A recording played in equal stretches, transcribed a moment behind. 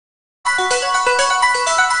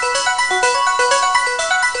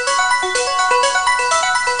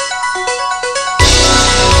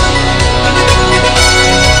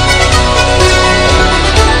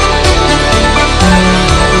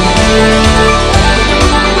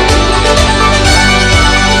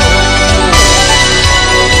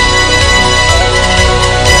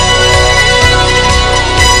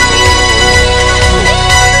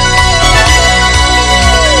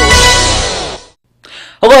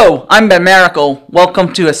Hello, I'm Ben Maracle.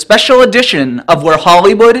 Welcome to a special edition of Where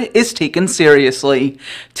Hollywood is Taken Seriously.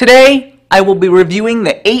 Today, I will be reviewing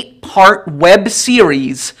the 8-part web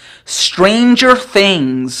series Stranger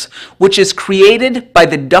Things, which is created by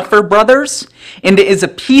the Duffer Brothers, and it is a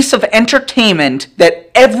piece of entertainment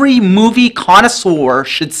that every movie connoisseur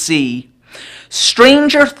should see.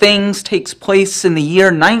 Stranger Things takes place in the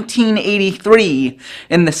year 1983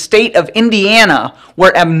 in the state of Indiana,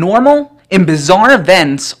 where abnormal and bizarre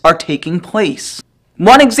events are taking place.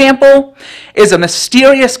 One example is a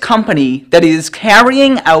mysterious company that is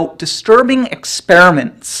carrying out disturbing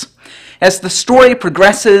experiments. As the story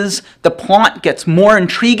progresses, the plot gets more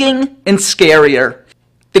intriguing and scarier.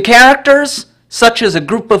 The characters, such as a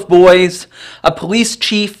group of boys, a police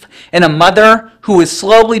chief, and a mother who is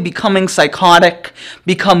slowly becoming psychotic,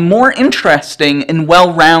 become more interesting and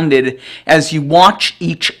well-rounded as you watch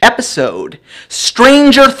each episode.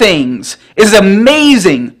 Stranger Things is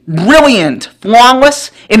amazing, brilliant,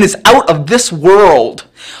 flawless, and is out of this world.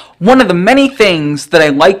 One of the many things that I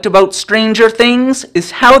liked about Stranger Things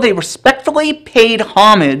is how they respectfully paid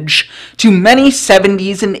homage to many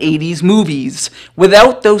 70s and 80s movies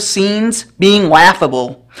without those scenes being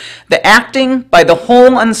laughable. The acting by the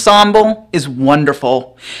whole ensemble is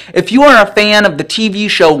wonderful. If you are a fan of the TV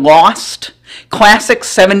show Lost, classic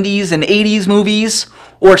 70s and 80s movies,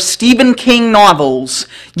 or Stephen King novels,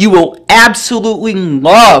 you will absolutely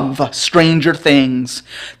love Stranger Things.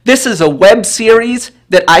 This is a web series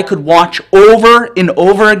that I could watch over and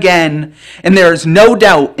over again, and there is no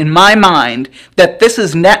doubt in my mind that this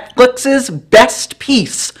is Netflix's best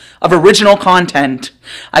piece of original content.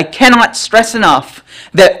 I cannot stress enough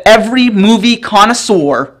that every movie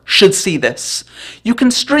connoisseur should see this. You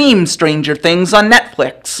can stream Stranger Things on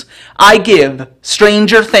Netflix. I give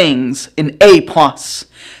Stranger Things an A+.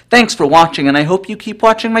 Thanks for watching, and I hope you keep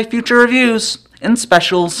watching my future reviews and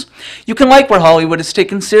specials. You can like Where Hollywood is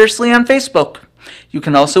Taken Seriously on Facebook. You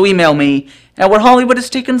can also email me at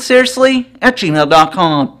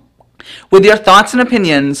wherehollywoodistakenseriously@gmail.com with your thoughts and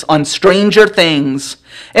opinions on Stranger Things.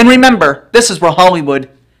 And remember, this is Where Hollywood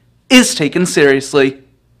is Taken Seriously.